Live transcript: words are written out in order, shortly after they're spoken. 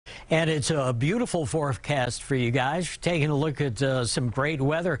And it's a beautiful forecast for you guys. Taking a look at some great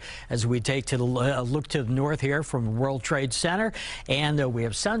weather as we take to the look to the north here from World Trade Center. And we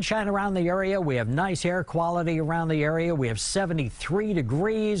have sunshine around the area. We have nice air quality around the area. We have 73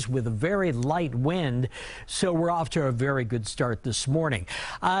 degrees with a very light wind. So we're off to a very good start this morning.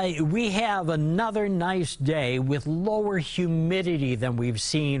 We have another nice day with lower humidity than we've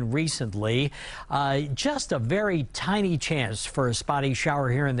seen recently. Just a very tiny chance for a spotty shower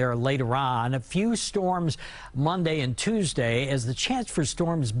here and there later on. A few storms Monday and Tuesday as the chance for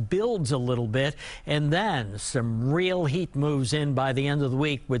storms builds a little bit, and then some real heat moves in by the end of the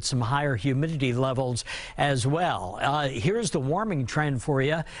week with some higher humidity levels as well. Here's the warming trend for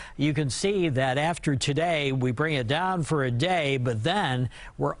you. You can see that after today we bring it down for a day, but then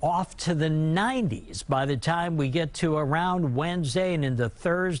we're off to the 90s by the time we get to around Wednesday and into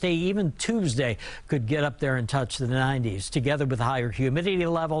Thursday. Even Tuesday could get up there and touch the 90s. Together with higher humidity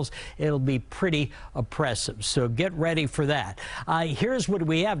levels, it'll be pretty oppressive. So get ready for that. Here's what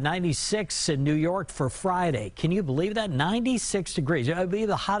we have. 96 in New York for Friday. Can you believe that? 96 degrees. It'll be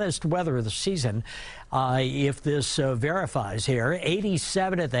the hottest weather of the season if this verifies here.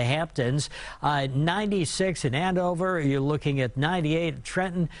 87 at the Hamptons, 96 in Andover. You're looking at 98 at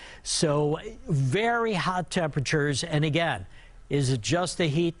Trenton. So very hot temperatures. And again, is it just the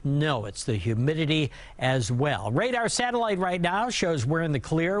heat? No, it's the humidity as well. Radar satellite right now shows we're in the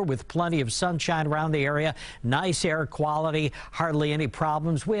clear with plenty of sunshine around the area. Nice air quality, hardly any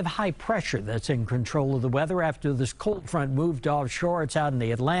problems. We have high pressure that's in control of the weather after this cold front moved offshore. It's out in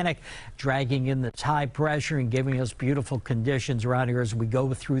the Atlantic, dragging in this high pressure and giving us beautiful conditions around here as we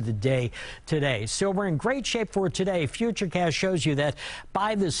go through the day today. So we're in great shape for today. Futurecast shows you that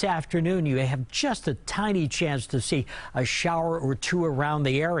by this afternoon, you have just a tiny chance to see a shower or two around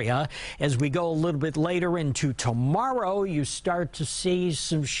the area. As we go a little bit later into tomorrow, you start to see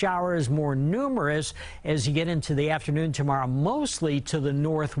some showers more numerous as you get into the afternoon tomorrow, mostly to the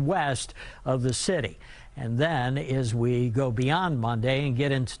northwest of the city. And then as we go beyond Monday and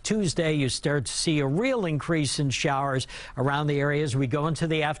get into Tuesday, you start to see a real increase in showers around the area as we go into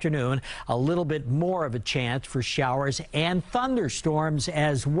the afternoon. A little bit more of a chance for showers and thunderstorms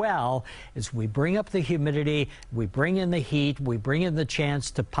as well as we bring up the humidity, we bring in the heat, we bring in the chance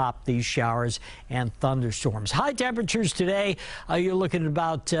to pop these showers and thunderstorms. High temperatures today, you're looking at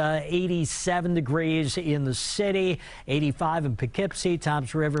about 87 degrees in the city, 85 in Poughkeepsie,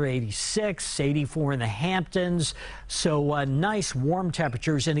 Toms River, 86, 84 in the Hamptons. So nice warm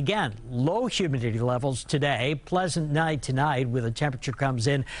temperatures, and again, low humidity levels today. Pleasant night tonight with a temperature comes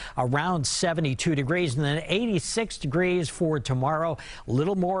in around 72 degrees, and then 86 degrees for tomorrow. A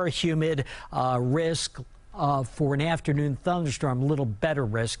little more humid, risk for an afternoon thunderstorm, a little better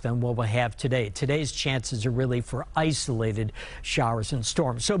risk than what we have today. Today's chances are really for isolated showers and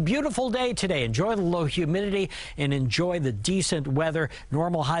storms. So beautiful day today. Enjoy the low humidity and enjoy the decent weather.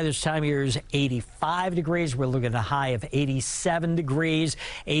 Normal high this time of year is 85 degrees. We're looking at a high of 87 degrees,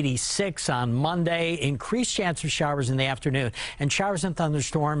 86 on Monday. Increased chance of showers in the afternoon, and showers and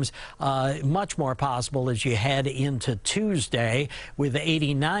thunderstorms much more possible as you head into Tuesday with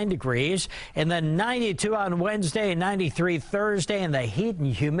 89 degrees, and then 92 on Wednesday and 93 Thursday, and the heat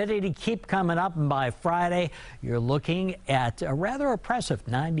and humidity keep coming up, and by Friday you're looking at a rather oppressive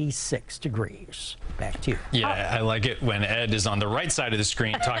 96 degrees. Back to you. Yeah, I like it when Ed is on the right side of the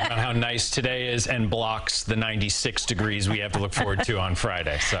screen talking about how nice today is and blocks the 96 degrees we have to look forward to on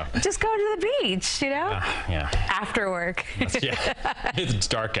Friday. So just go to the beach, you know? Yeah. After work. Yeah, it's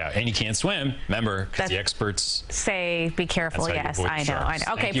dark out and you can't swim. Remember, because the experts say be careful. Yes, I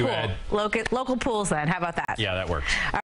know. Okay, Thank you, pool. Ed. Local pools then. How about that? Yeah, that works.